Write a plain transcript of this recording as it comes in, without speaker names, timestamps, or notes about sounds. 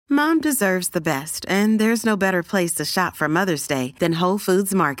Mom deserves the best, and there's no better place to shop for Mother's Day than Whole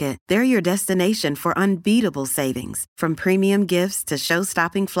Foods Market. They're your destination for unbeatable savings, from premium gifts to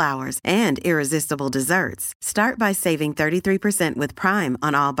show-stopping flowers and irresistible desserts. Start by saving 33% with Prime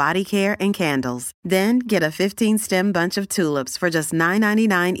on all body care and candles. Then get a 15-stem bunch of tulips for just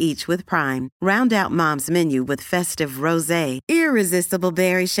 $9.99 each with Prime. Round out Mom's menu with festive rosé, irresistible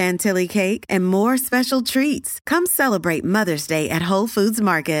berry chantilly cake, and more special treats. Come celebrate Mother's Day at Whole Foods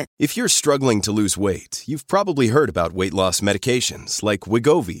Market. If you're struggling to lose weight, you've probably heard about weight loss medications like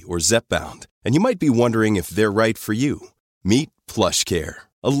Wegovy or Zepbound, and you might be wondering if they're right for you. Meet PlushCare,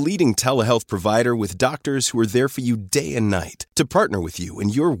 a leading telehealth provider with doctors who are there for you day and night to partner with you in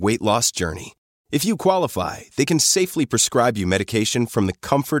your weight loss journey. If you qualify, they can safely prescribe you medication from the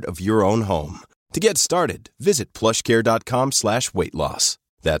comfort of your own home. To get started, visit plushcare.com/weightloss.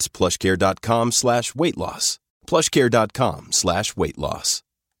 That's plushcare.com/weightloss. plushcare.com/weightloss.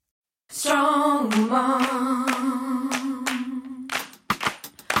 Strong woman.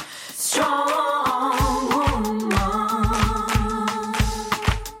 Strong woman.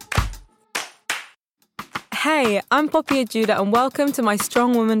 Hey, I'm Poppy Ajuda and welcome to my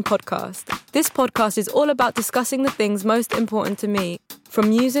Strong Woman podcast. This podcast is all about discussing the things most important to me, from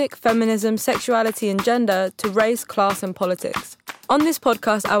music, feminism, sexuality and gender to race, class and politics. On this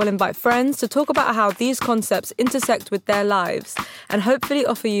podcast, I will invite friends to talk about how these concepts intersect with their lives and hopefully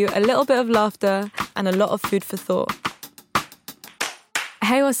offer you a little bit of laughter and a lot of food for thought.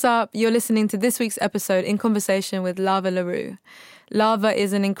 Hey, what's up? You're listening to this week's episode in conversation with Lava LaRue. Lava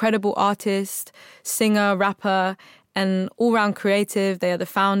is an incredible artist, singer, rapper, and all-round creative. They are the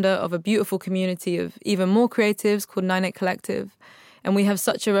founder of a beautiful community of even more creatives called 98 Collective. And we have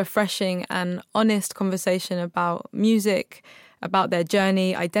such a refreshing and honest conversation about music, about their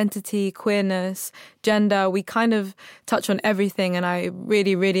journey, identity, queerness, gender. We kind of touch on everything, and I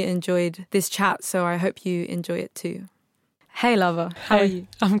really, really enjoyed this chat, so I hope you enjoy it too. Hey, Lava, how are you?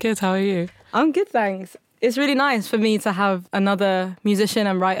 I'm good, how are you? I'm good, thanks. It's really nice for me to have another musician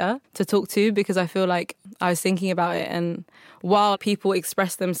and writer to talk to, because I feel like I was thinking about it, and while people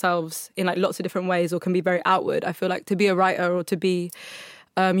express themselves in like lots of different ways or can be very outward, I feel like to be a writer or to be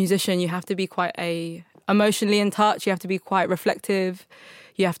a musician, you have to be quite emotionally in touch, you have to be quite reflective,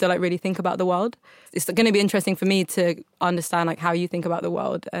 you have to like really think about the world. It's going to be interesting for me to understand like how you think about the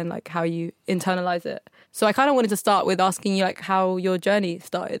world and like how you internalize it. So I kind of wanted to start with asking you like how your journey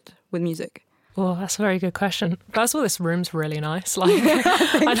started with music. Well, that's a very good question. First of all, this room's really nice. Like,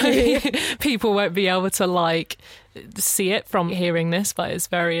 I know people won't be able to like see it from hearing this, but it's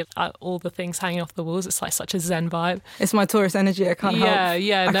very all the things hanging off the walls. It's like such a zen vibe. It's my Taurus energy. I can't help. I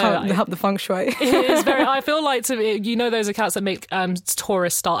can't help the feng shui. It's very. I feel like those accounts that make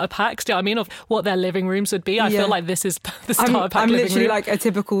Taurus starter packs. Do you know what I mean? Of what their living rooms would be. I feel like this is the starter pack. I'm living literally room. like a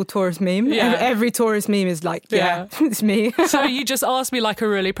typical Taurus meme. Yeah. Every Taurus meme is like, it's me. So you just asked me like a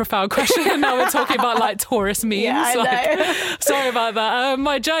really profound question, and now we're talking about like Taurus memes. Yeah, I know. Sorry about that.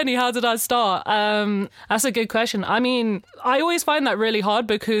 My journey. How did I start? That's a good question. I mean, I always find that really hard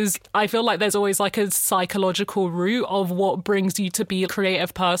because I feel like there's always like a psychological root of what brings you to be a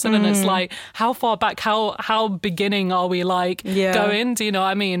creative person. And it's like, how far back, how beginning are we like going? Do you know what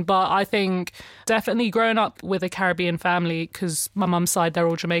I mean? But I think definitely growing up with a Caribbean family, because my mum's side, they're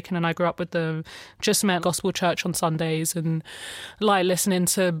all Jamaican and I grew up with them, just met gospel church on Sundays and like listening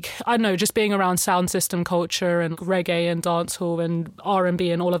to, I don't know, just being around sound system culture and reggae and dancehall and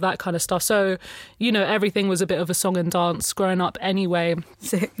R&B and all of that kind of stuff. So, you know, everything was a bit of a song and dance growing up anyway.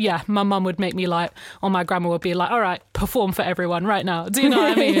 Sick. Yeah, my mum would make me like, or my grandma would be like, all right, perform for everyone right now. Do you know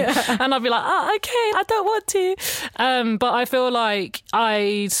what I mean? And I'd be like, okay, I don't want to. But I feel like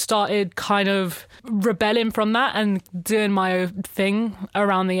I started kind of rebelling from that and doing my own thing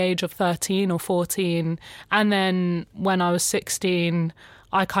around the age of 13 or 14. And then when I was 16,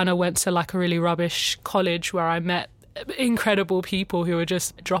 I kind of went to like a really rubbish college where I met incredible people who were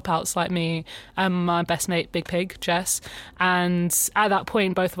just dropouts like me and my best mate Big Pig, Jess. And at that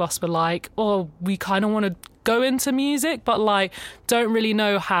point both of us were like, oh, we kind of want to go into music but like don't really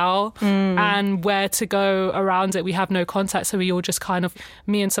know how and where to go around it. We have no contact, so we all just kind of,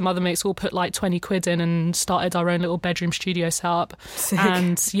 me and some other mates all put like 20 quid in and started our own little bedroom studio setup. Sick.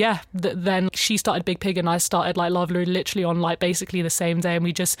 And yeah, then she started Big Pig and I started like Love Lou literally on like basically the same day, and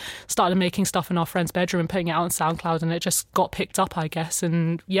we just started making stuff in our friend's bedroom and putting it out on SoundCloud, and it just got picked up, I guess.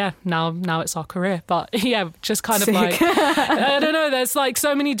 And yeah, now it's our career. But yeah, just kind of like I don't know, there's like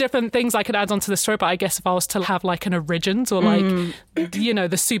so many different things I could add onto the story, but I guess if I was to have like an Origins or like, you know,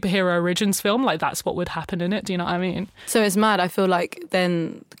 the superhero Origins film. Like that's what would happen in it. Do you know what I mean? So it's mad. I feel like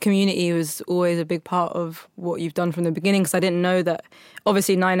then community was always a big part of what you've done from the beginning, because I didn't know that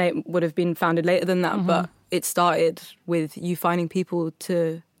obviously 9/8 would have been founded later than that, but it started with you finding people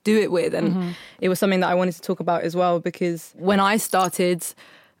to do it with. And it was something that I wanted to talk about as well, because when I started,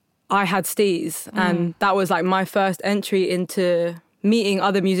 I had Steez, and that was like my first entry into meeting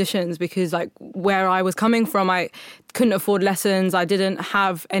other musicians, because like where I was coming from, I couldn't afford lessons. I didn't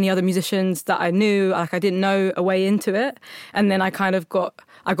have any other musicians that I knew. Like I didn't know a way into it. And then I got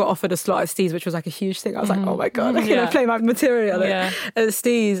offered a slot at Steez, which was like a huge thing. I was like, oh my God, I'm going to play my material at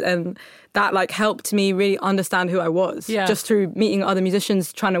Steez. And that like helped me really understand who I was, just through meeting other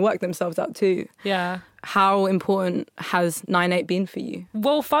musicians trying to work themselves out too. Yeah. How important has 9/8 been for you?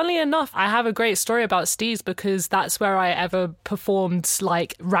 Well, funnily enough, I have a great story about Steez, because that's where I ever performed,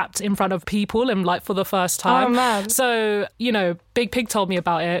 like, rapped in front of people and, like, for the first time. Oh, man. So, you know, Big Pig told me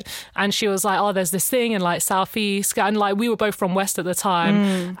about it, and she was like, oh, there's this thing in, like, Southeast. And, like, we were both from West at the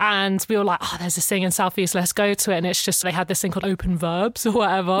time, and we were like, oh, there's this thing in Southeast, let's go to it. And it's just, they had this thing called Open Verbs or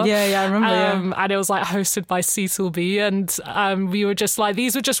whatever. Yeah, I remember, And it was, like, hosted by Cecil B. And we were just, like,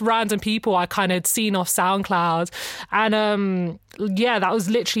 these were just random people I kind of seen off SoundCloud. And that was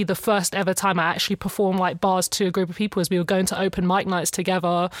literally the first ever time I actually performed like bars to a group of people, as we were going to open mic nights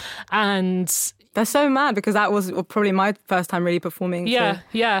together. And that's so mad, because that was probably my first time really performing. Yeah.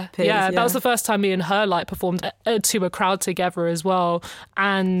 That was the first time me and her like performed to a crowd together as well.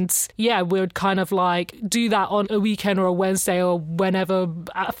 And yeah, we would kind of like do that on a weekend or a Wednesday or whenever.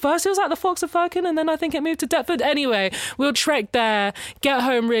 At first it was at the Fox of Firkin, and then I think it moved to Deptford. Anyway, we'll trek there, get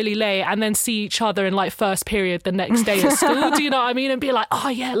home really late, and then see each other in like first period the next day at school. Do you know what I mean? And be like, oh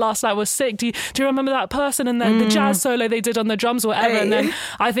yeah, last night was sick. Do you remember that person? And then the jazz solo they did on the drums or whatever. And then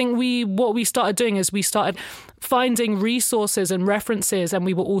I think what we started doing is we started finding resources and references, and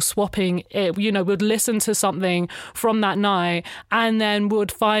we were all swapping it. You know, we'd listen to something from that night, and then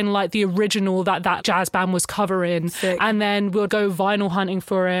we'd find like the original that jazz band was covering. Sick. And then we'd go vinyl hunting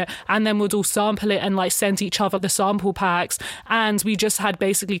for it, and then we'd all sample it and like send each other the sample packs. And we just had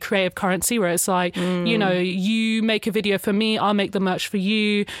basically creative currency, where it's like, you know, you make a video for me, I'll make the merch for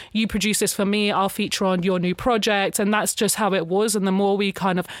you, you produce this for me, I'll feature on your new project. And that's just how it was. And the more we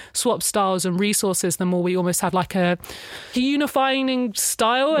kind of swap styles and resources, the more we almost had like a unifying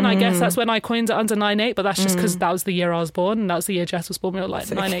style. And I guess that's when I coined it under 9/8, but that's just because that was the year I was born, and that was the year Jess was born. We were like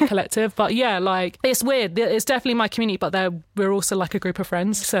 9/8 Collective. But yeah, like it's weird. It's definitely my community, but we're also like a group of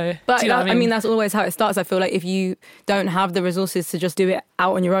friends. So, but do you know what I mean, that's always how it starts. I feel like if you don't have the resources to just do it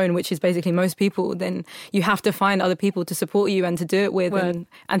out on your own, which is basically most people, then you have to find other people to support you and to do it with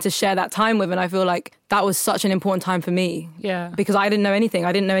and to share that time with. And I feel like that was such an important time for me. Yeah. Because I didn't know anything.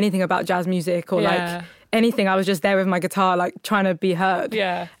 I didn't know anything about jazz music or like anything. I was just there with my guitar, like trying to be heard.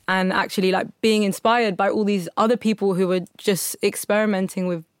 Yeah. And actually like being inspired by all these other people who were just experimenting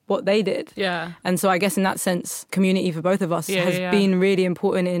with what they did. Yeah. And so I guess in that sense, community for both of us has been really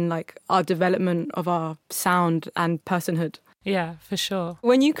important in like our development of our sound and personhood. Yeah, for sure.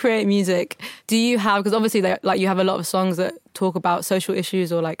 When you create music, do you have, because obviously like you have a lot of songs that talk about social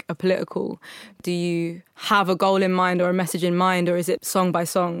issues or like are political. Do you have a goal in mind or a message in mind, or is it song by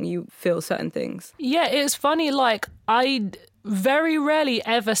song you feel certain things? Yeah, it's funny, like I very rarely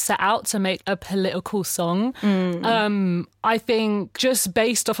ever set out to make a political song. I think just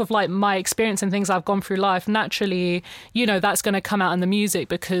based off of like my experience and things I've gone through life, naturally, you know, that's going to come out in the music,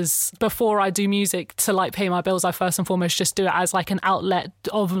 because before I do music to like pay my bills, I first and foremost just do it as like an outlet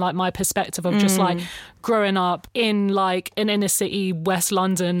of like my perspective of just like growing up in like an inner city West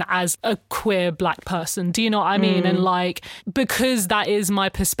London as a queer black person. Do you know what I mean? And like, because that is my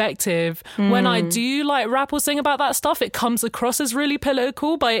perspective, when I do like rap or sing about that stuff, it comes across as really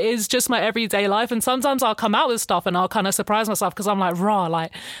political, but it is just my everyday life. And sometimes I'll come out with stuff and I'll kind of surprise myself, because I'm like, raw,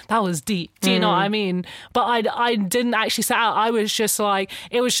 like that was deep. Do you know what I mean? But I didn't actually set out. I was just like,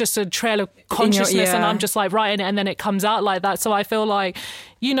 it was just a trail of consciousness, and I'm just like writing it, and then it comes out like that. So I feel like,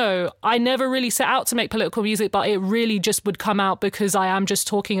 you know, I never really set out to make political music, but it really just would come out because I am just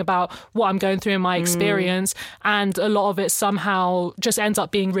talking about what I'm going through in my experience. And a lot of it somehow just ends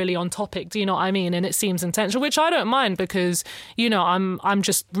up being really on topic. Do you know what I mean? And it seems intentional, which I don't mind, because, you know, I'm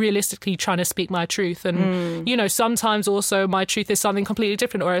just realistically trying to speak my truth. And, you know, sometimes also my truth is something completely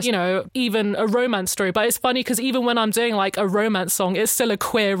different, or, you know, even a romance story. But it's funny because even when I'm doing like a romance song, it's still a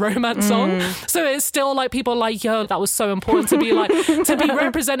queer romance song. So it's still like people are like, yo, that was so important to be like, to be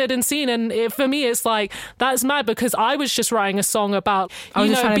represented and seen. And for me, it's like, that's mad, because I was just writing a song about, I was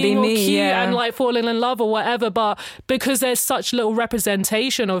just trying to being be all me, cute yeah. and like falling in love or whatever. But because there's such little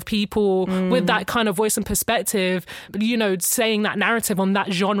representation of people with that kind of voice and perspective, saying that narrative on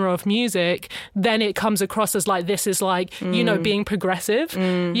that genre of music, then it comes across as like, this is like, being progressive,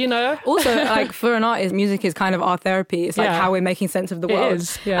 Also, like, for an artist, music is kind of our therapy. It's like Yeah. how we're making sense of the world.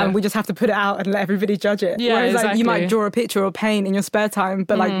 is, yeah. And we just have to put it out and let everybody judge it. Yeah, Whereas like, you might exactly. draw a picture or paint in your spare time,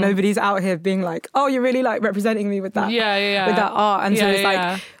 but like nobody's out here being like, oh, you're really like representing me with that. Yeah. With that art. And so Yeah, it's like,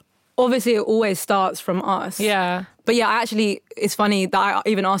 yeah. obviously it always starts from us. Yeah. But yeah, actually, it's funny that I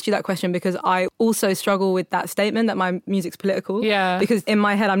even asked you that question, because I also struggle with that statement that my music's political. Yeah. Because in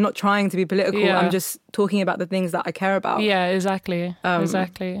my head, I'm not trying to be political. Yeah. I'm just talking about the things that I care about. Yeah, exactly.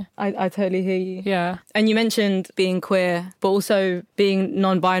 Exactly. I totally hear you. Yeah. And you mentioned being queer, but also being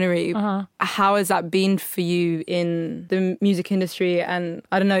non-binary. How has that been for you in the music industry? And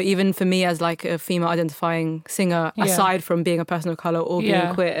I don't know, even for me as like a female identifying singer, Yeah. aside from being a person of colour or being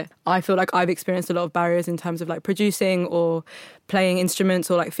Yeah. queer, I feel like I've experienced a lot of barriers in terms of like producing or playing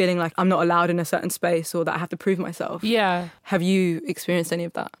instruments, or like feeling like I'm not allowed in a certain space, or that I have to prove myself. Yeah. Have you experienced any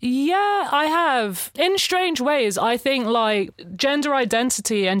of that? Yeah, I have. In strange ways, I think like gender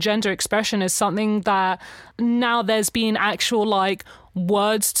identity and gender expression is something that now there's been actual like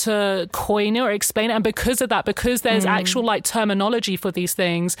words to coin it or explain it, and because of that, because there's actual like terminology for these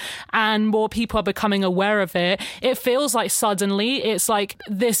things and more people are becoming aware of it, it feels like suddenly it's like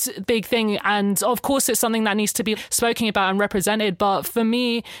this big thing. And of course it's something that needs to be spoken about and represented, but for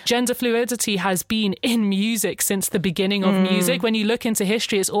me, gender fluidity has been in music since the beginning of music. When you look into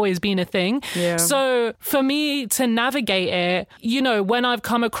history, it's always been a thing. Yeah. So for me to navigate it, when I've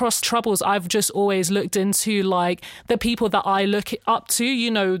come across troubles, I've just always looked into like the people that I look up to,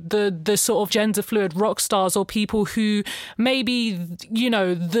 the sort of gender fluid rock stars, or people who maybe,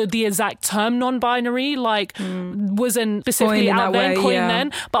 the exact term non-binary like wasn't specifically Coined in out that there, way, coined yeah.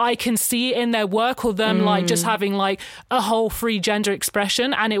 then, but I can see it in their work, or them like just having like a whole free gender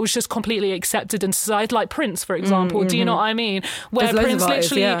expression, and it was just completely accepted in society, like Prince, for example. Do you know what I mean? Where There's loads Prince of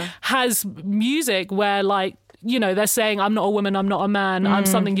artists, literally yeah. has music where like, they're saying, I'm not a woman, I'm not a man, I'm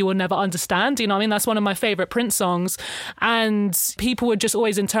something you will never understand. You know what I mean? That's one of my favourite Prince songs. And people would just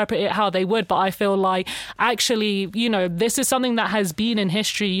always interpret it how they would. But I feel like, actually, this is something that has been in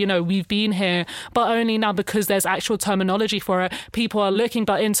history. We've been here, but only now because there's actual terminology for it, people are looking.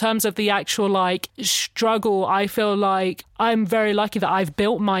 But in terms of the actual, like, struggle, I feel like I'm very lucky that I've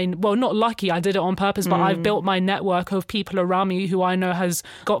built not lucky, I did it on purpose, but I've built my network of people around me who I know has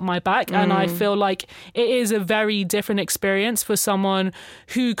got my back. And I feel like it is a very different experience for someone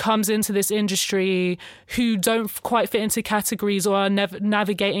who comes into this industry who don't quite fit into categories, or are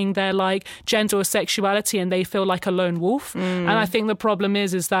navigating their like gender or sexuality, and they feel like a lone wolf. And I think the problem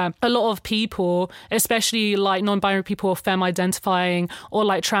is that a lot of people, especially like non-binary people or femme identifying or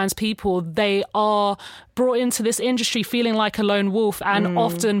like trans people, they are brought into this industry feeling like a lone wolf, and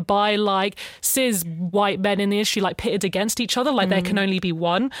often by like cis white men in the industry, like pitted against each other, like there can only be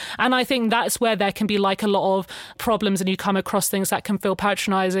one. And I think that's where there can be like a lot of problems, and you come across things that can feel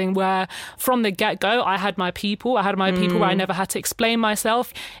patronizing, where from the get-go I had my people where I never had to explain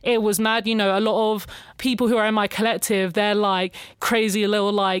myself. It was mad. A lot of people who are in my collective, they're like crazy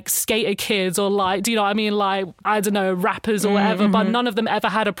little like skater kids, or like, do you know what I mean, like, I don't know, rappers or whatever, but none of them ever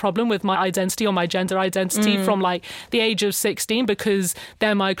had a problem with my identity or my gender identity from like the age of 16, because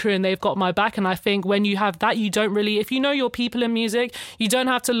they're my crew and they've got my back. And I think when you have that, you don't really, if you know your people in music, you don't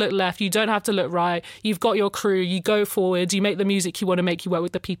have to look left, you don't have to look right, you've got your crew, you go forward, you make the music you want to make, you work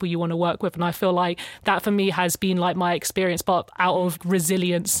with the people you want to work with. And I feel like that for me has been like my experience, but out of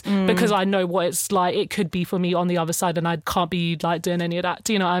resilience, because I know what it's like it could be for me on the other side, and I can't be like doing any of that.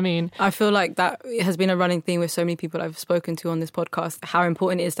 Do you know what I mean? I feel like that has been a running theme with so many people I've spoken to on this podcast, how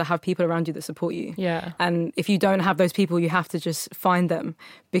important it is to have people around you that support you. Yeah. And if you don't have those people, you have to just find them,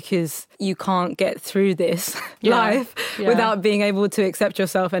 because you can't get through this life without being able to accept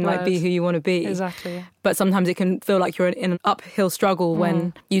yourself and like be who you want to be. Exactly. But sometimes it can feel like you're in an uphill struggle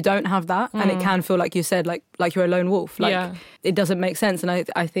when you don't have that. And it can feel, like you said, like you're a lone wolf. Like it doesn't make sense. And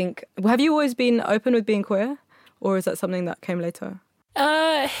I think, have you always been open with being queer? Or is that something that came later?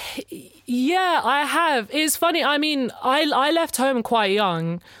 Yeah, I have. It's funny. I mean, I left home quite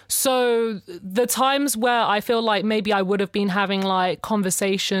young. So the times where I feel like maybe I would have been having like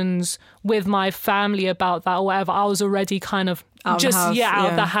conversations with my family about that or whatever, I was already kind of Out of the house, out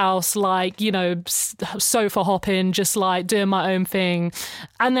of the house, like, you know, sofa hopping, just like doing my own thing.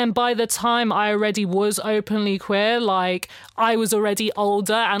 And then by the time I already was openly queer, like I was already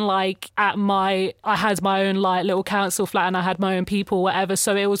older and like I had my own like little council flat and I had my own people, whatever.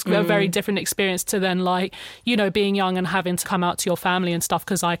 So it was a very different experience to then like, you know, being young and having to come out to your family and stuff,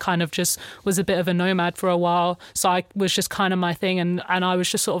 because I kind of just was a bit of a nomad for a while. So I was just kind of my thing, and I was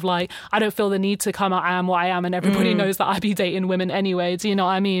just sort of like, I don't feel the need to come out. I am what I am, and everybody knows that I be dating women anyway. Do you know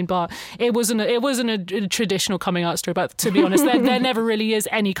what I mean? But it wasn't a traditional coming out story. But to be honest, there never really is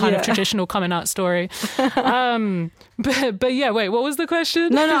any kind of traditional coming out story. But yeah, wait, what was the question?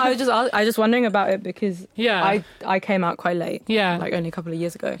 No, I was just wondering about it because I came out quite late. Yeah. Like only a couple of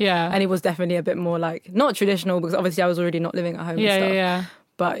years ago. Yeah. And it was definitely a bit more like, not traditional, because obviously I was already not living at home and stuff. Yeah.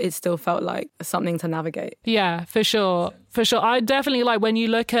 But it still felt like something to navigate. Yeah, for sure. For sure. I definitely, like, when you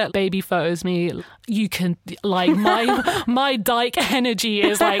look at baby photos, you can, like, my dyke energy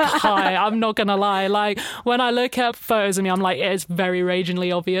is, like, high. I'm not going to lie. Like, when I look at photos of me, I'm like, it's very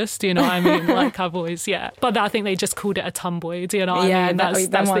ragingly obvious. Do you know what I mean? Like, I've always, But I think they just called it a tomboy. Do you know what I mean? That's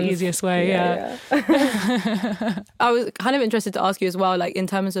the easiest way, yeah. I was kind of interested to ask you as well, like, in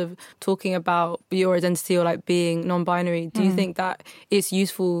terms of talking about your identity or, like, being non-binary, do you think that it's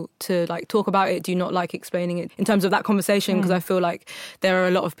useful to, like, talk about it? Do you not like explaining it in terms of that conversation? Because I feel like there are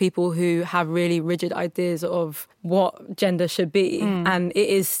a lot of people who have really rigid ideas of what gender should be, and it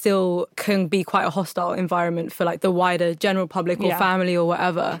is still can be quite a hostile environment for like the wider general public or family or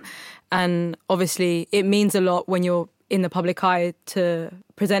whatever. And obviously it means a lot when you're in the public eye to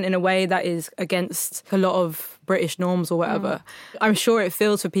present in a way that is against a lot of British norms or whatever. I'm sure it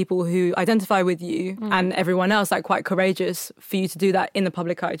feels for people who identify with you and everyone else like quite courageous for you to do that in the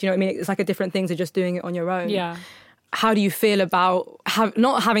public eye. Do you know what I mean? It's like a different thing to just doing it on your own. Yeah. How do you feel about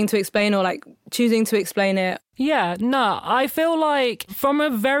not having to explain or like choosing to explain it? Yeah, no, I feel like from a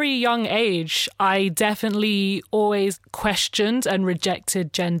very young age, I definitely always questioned and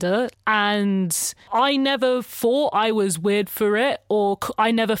rejected gender. And I never thought I was weird for it, or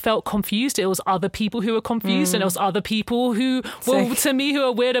I never felt confused. It was other people who were confused and it was other people who were, to me, who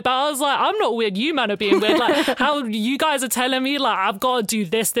are weird about it. I was like, I'm not weird, you man are being weird. Like, how you guys are telling me, like, I've got to do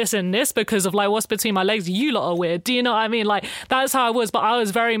this, this and this because of like what's between my legs. You lot are weird. Do you know what I mean? Like, that's how I was. But I was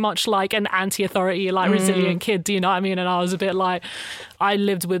very much like an anti-authority, like resilient kid. Do you know what I mean? And I was a bit like, I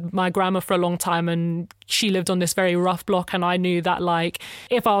lived with my grandma for a long time and she lived on this very rough block, and I knew that like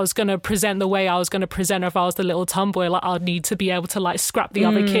if I was going to present the way I was going to present, or if I was the little tomboy, like I'd need to be able to like scrap the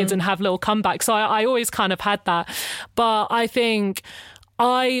other kids and have little comebacks. So I always kind of had that. But I think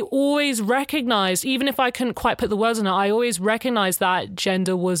I always recognized, even if I couldn't quite put the words on it, I always recognized that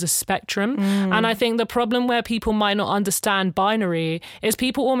gender was a spectrum. And I think the problem where people might not understand binary is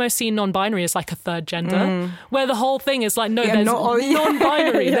people almost see non-binary as like a third gender, where the whole thing is like, no, there's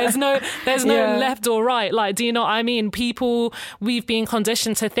non-binary. There's no left or right. Like, do you know what I mean? We've been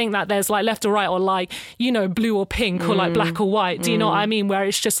conditioned to think that there's like left or right, or like, you know, blue or pink, or like black or white. Do you know what I mean? Where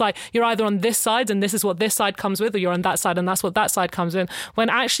it's just like, you're either on this side and this is what this side comes with, or you're on that side and that's what that side comes in. When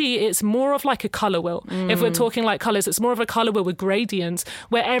actually it's more of like a colour wheel. If we're talking like colours, it's more of a colour wheel with gradients,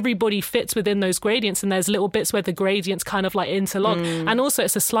 where everybody fits within those gradients, and there's little bits where the gradients kind of like interlock. And also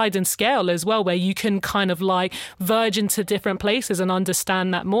it's a sliding scale as well, where you can kind of like verge into different places and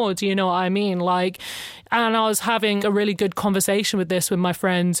understand that more. Do you know what I mean? Like, and I was having a really good conversation with my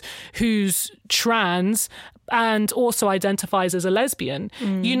friend who's trans and also identifies as a lesbian,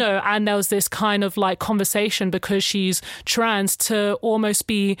 you know, and there was this kind of like conversation because she's trans to almost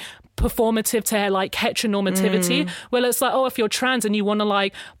be performative to like heteronormativity. Well, it's like, oh, if you're trans and you want to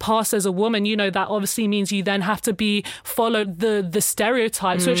like pass as a woman, you know, that obviously means you then have to be followed the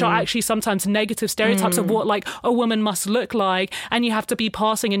stereotypes, which are actually sometimes negative stereotypes of what like a woman must look like, and you have to be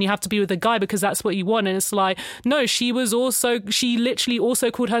passing and you have to be with a guy because that's what you want. And it's like, no, she literally also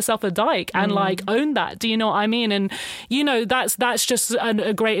called herself a dyke and like owned that. Do you know what I mean? And you know, that's just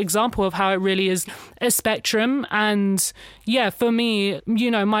a great example of how it really is a spectrum. And yeah, for me, you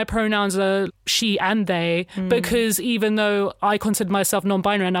know, my pronouns are she and they, because even though I consider myself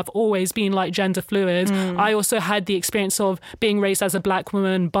non-binary and I've always been like gender fluid, I also had the experience of being raised as a black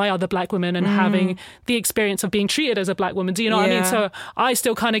woman by other black women and having the experience of being treated as a black woman. Do you know what I mean? So I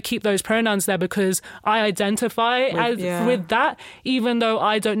still kind of keep those pronouns there because I identify with that, even though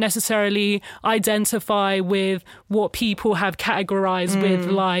I don't necessarily identify with what people have categorized with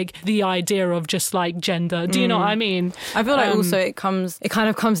like the idea of just like gender. Do you know what I mean? I feel like also it kind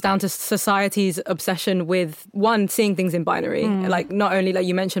of comes down to society's obsession with one, seeing things in binary, like not only like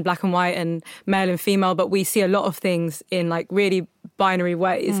you mentioned black and white and male and female, but we see a lot of things in like really binary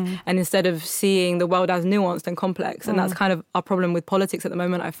ways, and instead of seeing the world as nuanced and complex. And that's kind of our problem with politics at the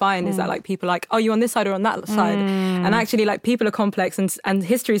moment, I find, is that like people are like, oh, you on this side or on that side? And actually like people are complex and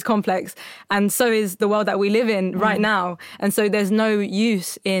history is complex, and so is the world that we live in right now. And so there's no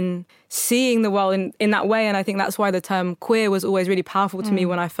use in seeing the world in that way. And I think that's why the term queer was always really powerful to me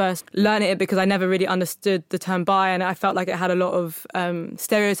when I first learned it, because I never really understood the term bi, and I felt like it had a lot of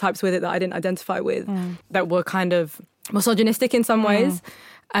stereotypes with it that I didn't identify with, that were kind of misogynistic in some ways.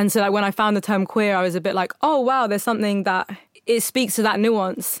 And so like when I found the term queer, I was a bit like, oh wow, there's something that it speaks to that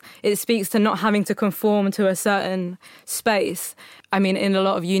nuance. It speaks to not having to conform to a certain space. I mean, in a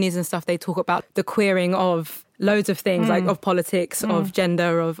lot of unis and stuff, they talk about the queering of loads of things, like of politics, of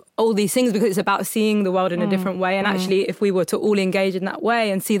gender, of all these things, because it's about seeing the world in a different way. And actually, if we were to all engage in that way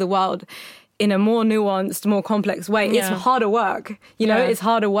and see the world in a more nuanced, more complex way, it's harder work. You know, it's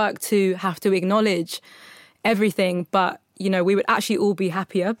harder work to have to acknowledge everything, but you know, we would actually all be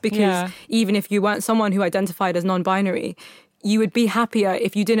happier, because even if you weren't someone who identified as non-binary, you would be happier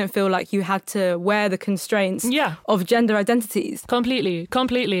if you didn't feel like you had to wear the constraints of gender identities. Completely.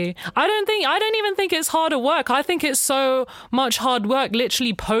 I don't even think it's harder work. I think it's so much hard work,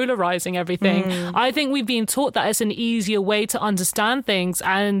 literally polarizing everything. I think we've been taught that it's an easier way to understand things,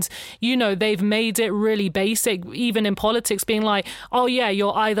 and you know, they've made it really basic, even in politics, being like, oh yeah,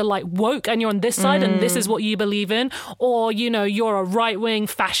 you're either like woke and you're on this side and this is what you believe in, or you know, you're a right-wing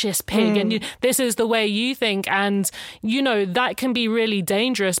fascist pig and this is the way you think. And you know, that can be really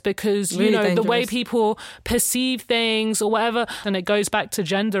dangerous, because you know, the way people perceive things or whatever, and it goes back to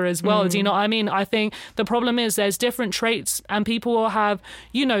gender as well. Do you know what I mean? I think the problem is there's different traits, and people will have,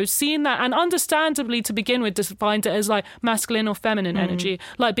 you know, seen that, and understandably to begin with defined it as like masculine or feminine energy,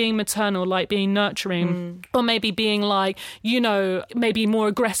 like being maternal, like being nurturing, or maybe being like, you know, maybe more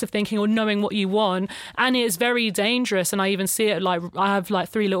aggressive thinking or knowing what you want. And it's very dangerous. And I even see it, like I have like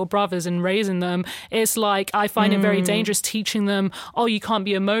 3 little brothers, and raising them, it's like I find it very dangerous teaching them, oh, you can't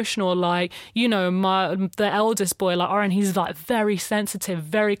be emotional. Like, you know, the eldest boy, like Oren, he's like very sensitive,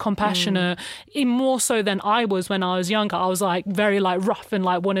 very compassionate, more so than I was when I was younger. I was like very like rough and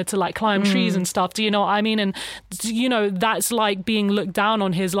like wanted to like climb trees and stuff. Do you know what I mean? And you know, that's like being looked down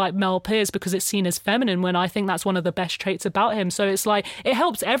on his like male peers because it's seen as feminine, when I think that's one of the best traits about him. So it's like, it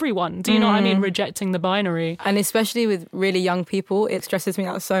helps everyone. Do you know what I mean? Rejecting the binary. And especially with really young people, it stresses me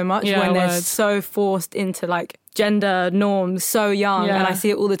out so much when they're so forced into like gender norms so young. And I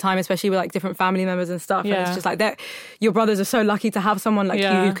see it all the time, especially with like different family members and stuff. And it's just like, your brothers are so lucky to have someone like you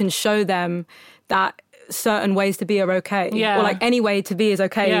who can show them that certain ways to be are okay, or like any way to be is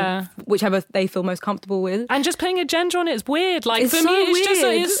okay, whichever they feel most comfortable with. And just putting a gender on it is weird. Like it's for so me, it's weird. just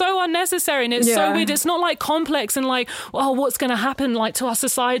it's so unnecessary, and it's so weird. It's not like complex and like, oh, what's going to happen like to our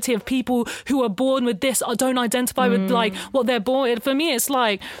society of people who are born with this or don't identify with like what they're born with. For me, it's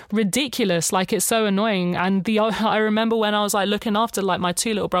like ridiculous. Like it's so annoying. And I remember when I was like looking after like my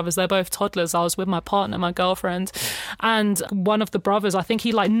 2 little brothers, they're both toddlers. I was with my partner, my girlfriend, and one of the brothers, I think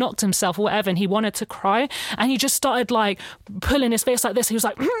he like knocked himself or whatever, and he wanted to cry, and he just started like pulling his face like this. He was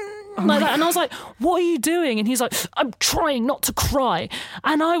like like that, and I was like, what are you doing? And he's like, I'm trying not to cry.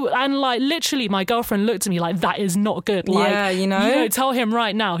 And like literally my girlfriend looked at me like, that is not good. Like, you know, tell him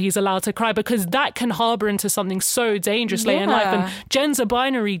right now he's allowed to cry, because that can harbour into something so dangerous later in life. And gender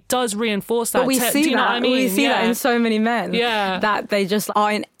binary does reinforce that. But we see you know what I mean? We see that in so many men, that they just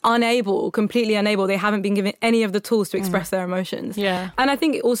are completely unable. They haven't been given any of the tools to express their emotions. And I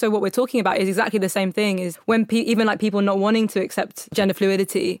think also what we're talking about is exactly the same thing, is when even like people not wanting to accept gender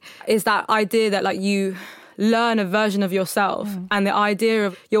fluidity, is that idea that like you learn a version of yourself and the idea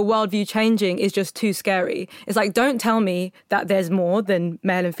of your worldview changing is just too scary. It's like, don't tell me that there's more than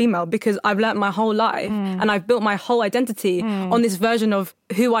male and female, because I've learned my whole life and I've built my whole identity on this version of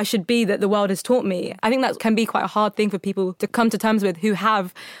who I should be that the world has taught me. I think that can be quite a hard thing for people to come to terms with who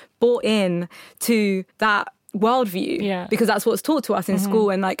have bought in to that worldview, because that's what's taught to us in school.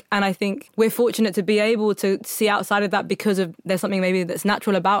 And I think we're fortunate to be able to see outside of that, because of there's something maybe that's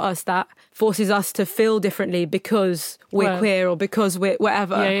natural about us that forces us to feel differently because we're queer or because we're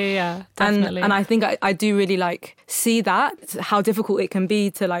whatever. Definitely. And I think I do really like see that, how difficult it can be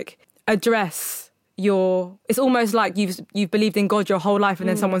to like address it's almost like you've believed in God your whole life, and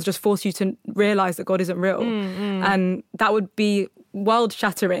then someone's just forced you to realise that God isn't real. And that would be world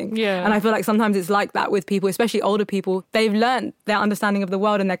shattering. And I feel like sometimes it's like that with people, especially older people. They've learned their understanding of the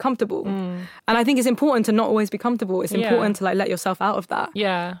world and they're comfortable. And I think it's important to not always be comfortable. It's important to like let yourself out of that.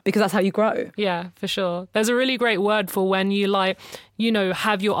 Because that's how you grow. For sure. There's a really great word for when you like you know,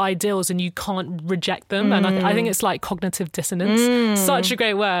 have your ideals and you can't reject them. And I think it's like cognitive dissonance. Such a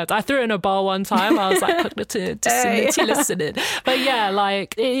great word. I threw it in a bar one time. I was like, cognitive dissonance, you listening. But yeah,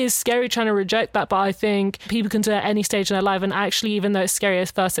 like it is scary trying to reject that. But I think people can do it at any stage in their life. And actually, even though it's scary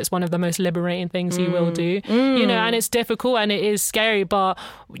at first, it's one of the most liberating things you will do. You know, and it's difficult and it is scary. But,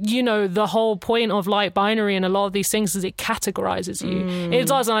 you know, the whole point of like binary and a lot of these things is it categorizes you. It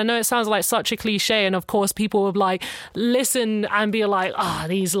does. And I know it sounds like such a cliche. And of course, people would like listen and be like,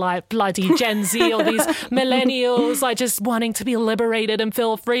 these like bloody Gen Z or these millennials, like just wanting to be liberated and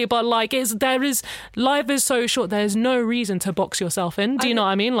feel free. But like, life is so short. There's no reason to box yourself in. Do you know what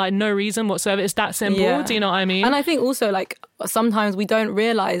I mean? Like no reason whatsoever. It's that simple. Yeah. Do you know what I mean? And I think also like sometimes we don't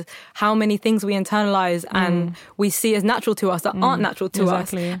realize how many things we internalize and we see as natural to us that aren't natural to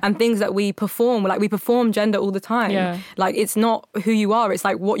us, and things that we perform, like we perform gender all the time. Yeah. Like it's not who you are, it's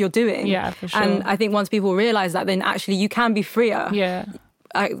like what you're doing. Yeah, for sure. And I think once people realize that, then actually you can be freer. Yeah.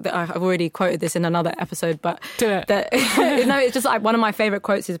 I've already quoted this in another episode, but do it. No, it's just like one of my favorite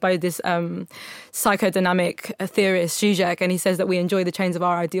quotes is by this psychodynamic theorist Zizek, and he says that we enjoy the chains of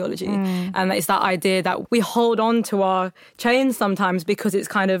our ideology, and it's that idea that we hold on to our chains sometimes because it's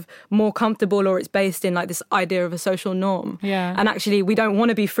kind of more comfortable or it's based in like this idea of a social norm. Yeah. And actually, we don't want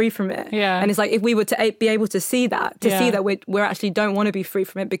to be free from it. Yeah. And it's like if we were to be able to see that, see that we actually don't want to be free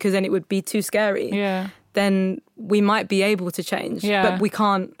from it because then it would be too scary. Yeah. Then we might be able to change, but we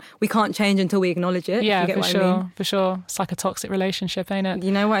can't change until we acknowledge it. Yeah, if you get for what sure, I mean. For sure. It's like a toxic relationship, ain't it?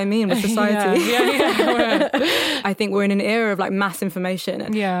 You know what I mean with society. Yeah. I think we're in an era of like mass information,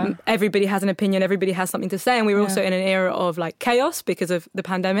 and everybody has an opinion, everybody has something to say, and we're also in an era of like chaos because of the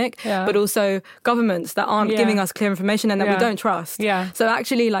pandemic, but also governments that aren't giving us clear information and that we don't trust. Yeah. So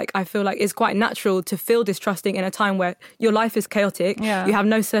actually, like I feel like it's quite natural to feel distrusting in a time where your life is chaotic. Yeah. You have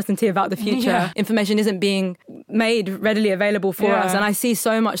no certainty about the future. Yeah. Information isn't being made readily available for us, and I see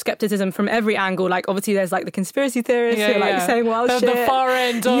so much skepticism from every angle. Like obviously there's like the conspiracy theorists who are like saying wild shit. The far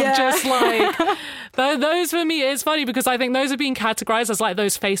end of just like those for me, it's funny because I think those are being categorized as like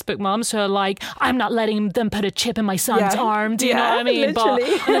those Facebook mums who are like, I'm not letting them put a chip in my son's arm. Do you know what I mean? Literally.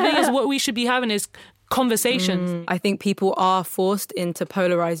 But the thing is, what we should be having is conversations. I think people are forced into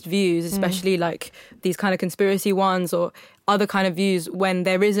polarized views, especially like these kind of conspiracy ones or other kind of views when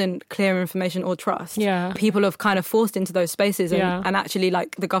there isn't clear information or trust. Yeah. People have kind of forced into those spaces and actually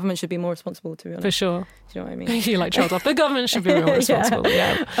like the government should be more responsible, to be honest. For sure. Do you know what I mean? You like trailed off. The government should be more responsible.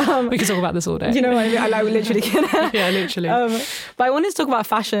 We can talk about this all day. You know what I mean? I like literally can. Yeah, literally. But I wanted to talk about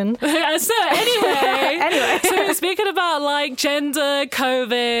fashion. So anyway. So speaking about like gender,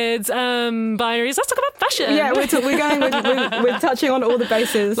 COVID, binaries, let's talk about fashion. Yeah, we're touching on all the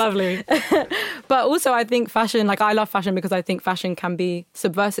bases. Lovely. But also I think fashion, like I love fashion because I think fashion can be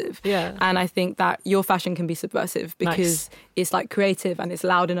subversive. Yeah. And I think that your fashion can be subversive because it's like creative and it's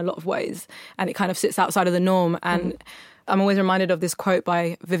loud in a lot of ways and it kind of sits outside of the norm. And I'm always reminded of this quote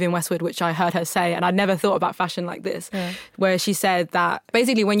by Vivienne Westwood, which I heard her say, and I'd never thought about fashion like this, where she said that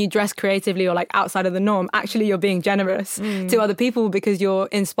basically when you dress creatively or like outside of the norm, actually you're being generous to other people because you're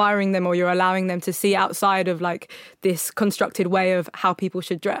inspiring them or you're allowing them to see outside of like this constructed way of how people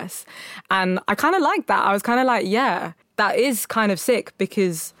should dress. And I kind of like that. I was kind of like, yeah, that is kind of sick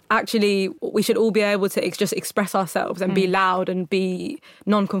because actually we should all be able to just express ourselves and be loud and be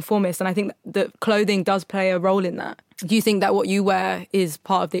non-conformist. And I think that clothing does play a role in that. Do you think that what you wear is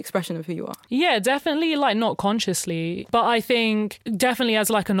part of the expression of who you are? Yeah, definitely, like not consciously. But I think definitely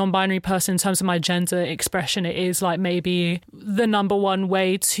as like a non-binary person in terms of my gender expression, it is like maybe the number one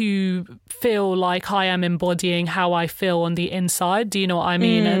way to feel like I am embodying how I feel on the inside. Do you know what I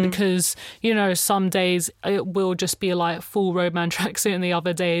mean? And because, you know, some days it will just be like full Roadman tracksuit and the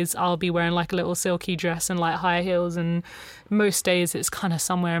other days I'll be wearing like a little silky dress and like high heels, and most days it's kind of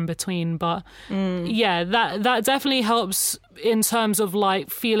somewhere in between. But yeah, that definitely helps in terms of like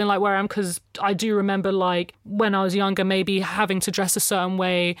feeling like where I am, because I do remember like when I was younger maybe having to dress a certain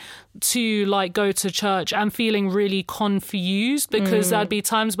way to like go to church and feeling really confused because there'd be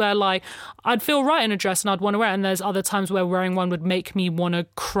times where like I'd feel right in a dress and I'd want to wear it, and there's other times where wearing one would make me want to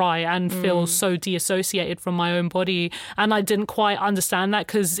cry and feel so deassociated from my own body. And I didn't quite understand that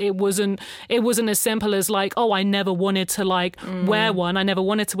because it wasn't as simple as like, oh, I never wanted to like wear one, I never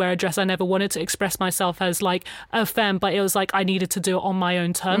wanted to wear a dress, I never wanted to express myself as like a femme, but it was like like I needed to do it on my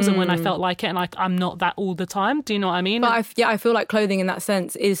own terms and when I felt like it, and like I'm not that all the time. Do you know what I mean? But I feel like clothing in that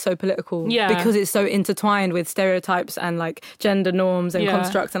sense is so political, because it's so intertwined with stereotypes and like gender norms and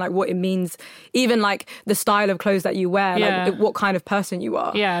constructs and like what it means, even like the style of clothes that you wear, like what kind of person you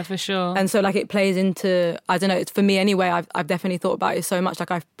are. Yeah, for sure. And so like it plays into, I don't know, it's for me anyway, I've definitely thought about it so much.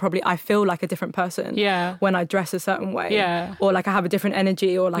 Like I feel like a different person when I dress a certain way. Yeah. Or like I have a different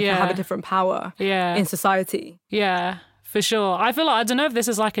energy, or like I have a different power in society. Yeah. For sure. I feel like, I don't know if this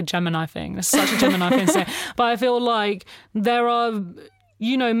is like a Gemini thing. It's such a Gemini thing to say. But I feel like there are,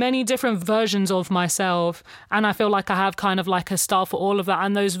 you know, many different versions of myself. And I feel like I have kind of like a style for all of that.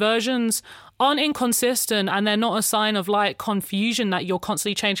 And those versions aren't inconsistent, and they're not a sign of like confusion that you're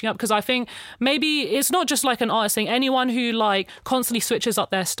constantly changing up. Because I think maybe it's not just like an artist thing. Anyone who like constantly switches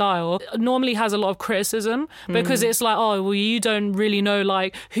up their style normally has a lot of criticism, because it's like, oh, well, you don't really know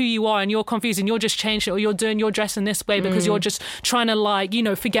like who you are and you're confused and you're just changing it, or you're dressing this way because you're just trying to like, you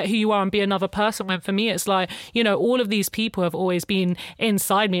know, forget who you are and be another person. When for me, it's like, you know, all of these people have always been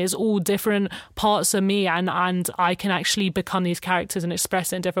inside me. It's all different parts of me, and I can actually become these characters and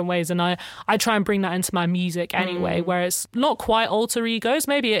express it in different ways. And I try and bring that into my music anyway, where it's not quite alter egos.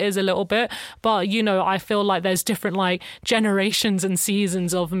 Maybe it is a little bit, but you know, I feel like there's different like generations and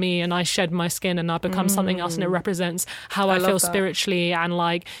seasons of me, and I shed my skin and I become something else, and it represents how I feel spiritually and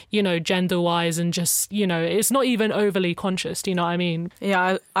like, you know, gender wise, and just, you know, it's not even overly conscious. Do you know what I mean?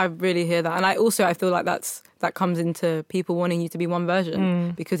 Yeah, I really hear that. And I feel like that comes into people wanting you to be one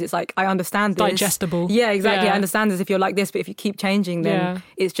version, because it's like, I understand this. Digestible. Yeah, exactly. I understand this if you're like this, but if you keep changing, then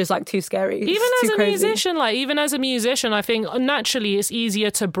it's just like too scary. Even as a musician, I think naturally it's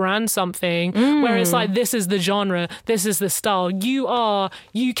easier to brand something where it's like, this is the genre, this is the style. You are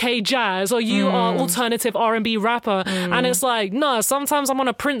UK jazz, or you are alternative R&B rapper. And it's like, no, sometimes I'm on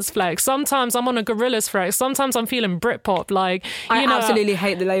a Prince flex, sometimes I'm on a Gorillaz flex, sometimes I'm feeling Britpop. Like, I absolutely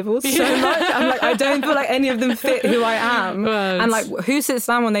hate the labels so much. I'm like, I don't feel like any of them fit who I am. And like, who sits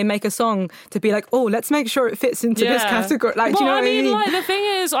down when they make a song to be like, oh, let's make sure it fits into this category? Like, do you know what I mean? Like, the thing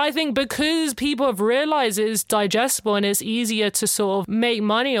is, I think because people have realised it's digestible and it's easier to sort of make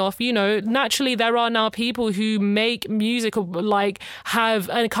money off, you know, naturally there are now people who make music or like have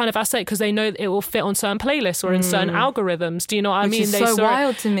a kind of aesthetic because they know it will fit on certain playlists or in certain algorithms. Do you know what I mean? Which is so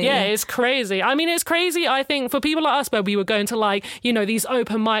wild to me. Yeah, it's crazy. I mean, it's crazy, I think, for people like us, where we were going to like, you know, these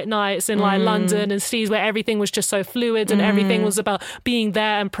open mic nights in like London and Steves, where everything was just so fluid and everything was about being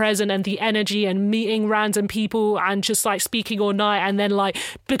there and present and the energy and meeting random people and just like speaking all night and then like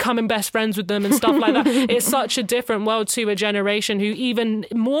becoming best friends with them and stuff like that. It's such a different world to a generation who, even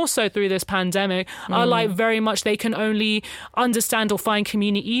more so through this pandemic, are like very much, they can only understand or find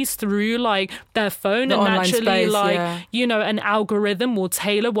communities through like their phone, the and naturally space, you know, an algorithm will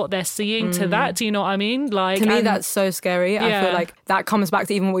tailor what they're seeing to that. Do you know what I mean? Like, to me, that's so scary. I feel like that comes back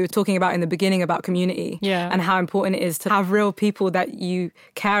to even what we were talking about in the beginning about community, and how important it is to have real people that you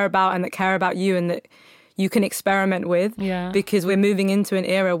care about and that care about you and that you can experiment with, because we're moving into an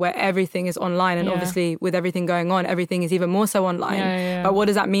era where everything is online, and obviously with everything going on, everything is even more so online. But what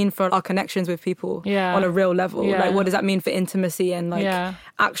does that mean for our connections with people on a real level? Like, what does that mean for intimacy and like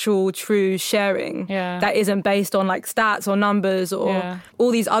actual true sharing that isn't based on like stats or numbers or all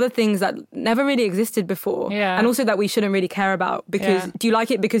these other things that never really existed before, and also that we shouldn't really care about, because do you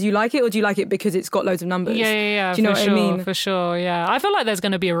like it because you like it, or do you like it because it's got loads of numbers? Do you know what I mean? For sure, I feel like there's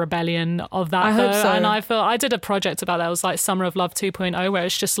going to be a rebellion of that. I hope so. And I did a project about that. It was like Summer of Love 2.0, where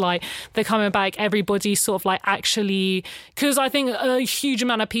it's just like they're coming back, everybody sort of like actually, because I think a huge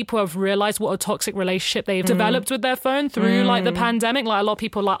amount of people have realised what a toxic relationship they've developed with their phone through like the pandemic. Like, a lot of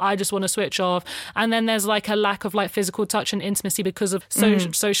people are like, I just want to switch off. And then there's like a lack of like physical touch and intimacy because of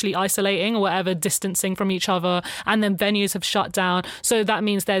socially isolating or whatever, distancing from each other. And then venues have shut down. So that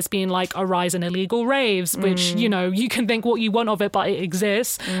means there's been like a rise in illegal raves, which, you know, you can think what you want of it, but it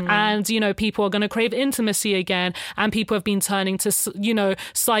exists. And, you know, people are going to crave intimacy again, and people have been turning to, you know,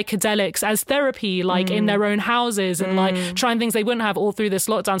 psychedelics as therapy, like in their own houses, and like trying things they wouldn't have all through this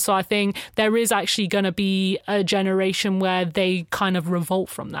lockdown. So I think there is actually going to be a generation where they kind of revolt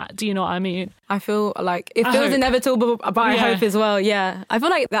from that. Do you know what I mean? I feel like it feels inevitable, but I hope as well. I feel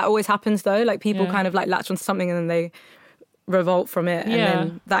like that always happens though. Like, people kind of like latch onto something and then they revolt from it, and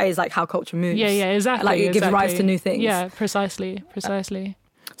then that is like how culture moves. Exactly. Like, it gives rise to new things. Precisely.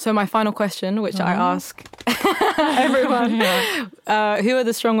 So my final question, which I ask everyone, who are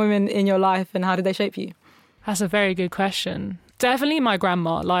the strong women in your life and how did they shape you? That's a very good question. Definitely my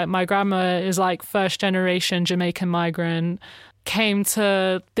grandma. Like, my grandma is like first generation Jamaican migrant, came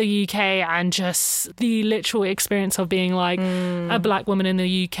to the UK, and just the literal experience of being like a black woman in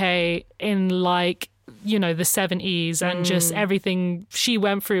the UK in like you know, the 70s and just everything she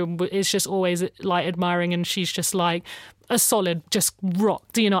went through is just always like admiring, and she's just like a solid just rock,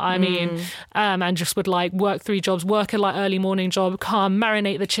 do you know what I mean? And just would like work 3 jobs, work a like early morning job, come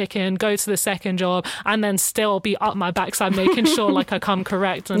marinate the chicken, go to the second job, and then still be up my backside making sure like I come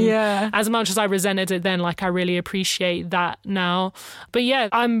correct. And as much as I resented it then, like I really appreciate that now. But yeah,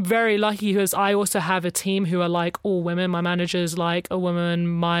 I'm very lucky because I also have a team who are like all women. My manager's like a woman,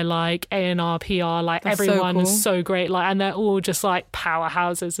 my like A&R, PR, like That's everyone so cool. is so great, like, and they're all just like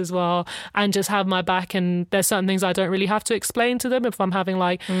powerhouses as well, and just have my back. And there's certain things I don't really have to explain to them if I'm having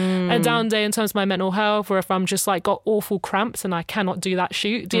like a down day in terms of my mental health, or if I'm just like got awful cramps and I cannot do that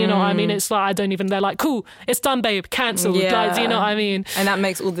shoot, do you know what I mean? It's like I don't even, they're like, cool, it's done babe, cancelled, like, do you know what I mean? And that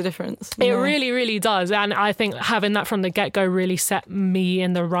makes all the difference. It really, really does. And I think having that from the get-go really set me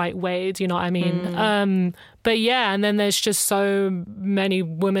in the right way, do you know what I mean? But yeah, and then there's just so many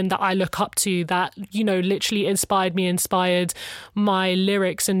women that I look up to that, you know, literally inspired my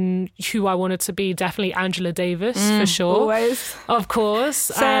lyrics and who I wanted to be. Definitely Angela Davis, for sure. Always. Of course.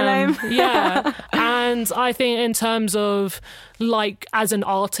 Say her name. Yeah. And I think in terms of like as an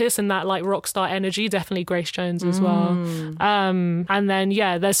artist and that like rock star energy, definitely Grace Jones as well. And then,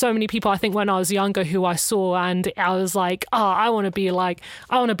 yeah, there's so many people I think when I was younger who I saw and I was like, oh, I want to be like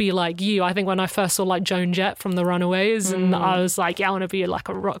you. I think when I first saw like Joan Jett from The Runaways, and I was like, yeah, I want to be like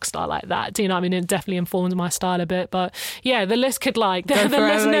a rock star like that. Do you know what I mean? It definitely informed my style a bit. But yeah, the list could like, the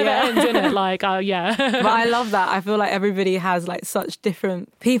list never ends, innit? Like, yeah. But I love that. I feel like everybody has like such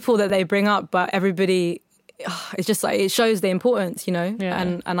different people that they bring up, but everybody, it's just like, it shows the importance, you know? Yeah.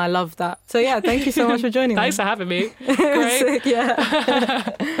 And I love that. So yeah, thank you so much for joining Thanks me. for having me. Great. Sick,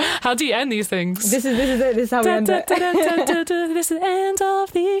 yeah. How do you end these things? This is it. This is how we end it. This is the end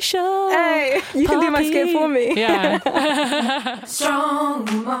of the show. Hey, you can do my skit for me. Yeah. Strong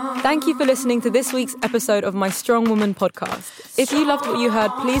woman. Thank you for listening to this week's episode of my Strong Woman podcast. If you loved what you heard,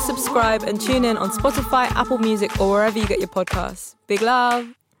 please subscribe and tune in on Spotify, Apple Music, or wherever you get your podcasts. Big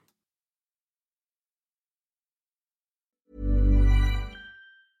love.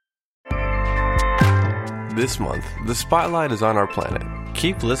 This month, the spotlight is on our planet.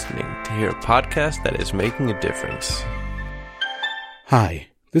 Keep listening to hear a podcast that is making a difference. Hi,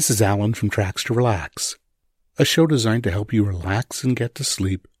 this is Alan from Tracks to Relax, a show designed to help you relax and get to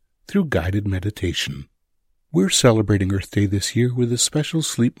sleep through guided meditation. We're celebrating Earth Day this year with a special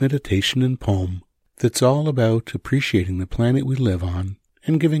sleep meditation and poem that's all about appreciating the planet we live on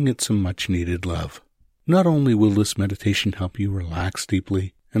and giving it some much-needed love. Not only will this meditation help you relax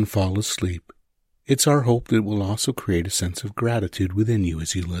deeply and fall asleep, it's our hope that it will also create a sense of gratitude within you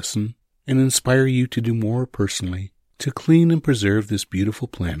as you listen and inspire you to do more personally to clean and preserve this beautiful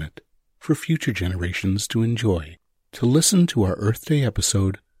planet for future generations to enjoy. To listen to our Earth Day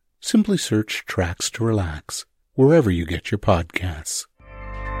episode, simply search Tracks to Relax wherever you get your podcasts.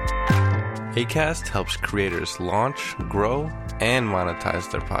 Acast helps creators launch, grow, and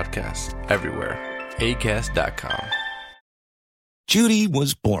monetize their podcasts everywhere. Acast.com. Judy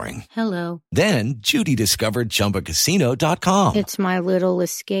was boring. Hello. Then Judy discovered ChumbaCasino.com. It's my little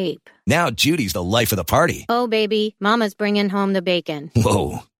escape. Now Judy's the life of the party. Oh, baby, mama's bringing home the bacon.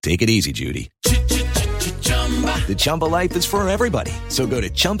 Whoa, take it easy, Judy. The Chumba life is for everybody. So go to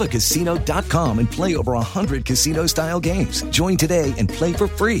ChumbaCasino.com and play over 100 casino-style games. Join today and play for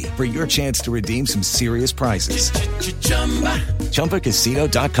free for your chance to redeem some serious prizes.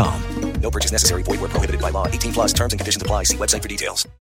 ChumbaCasino.com. No purchase necessary. Void where prohibited by law. 18+ terms and conditions apply. See website for details.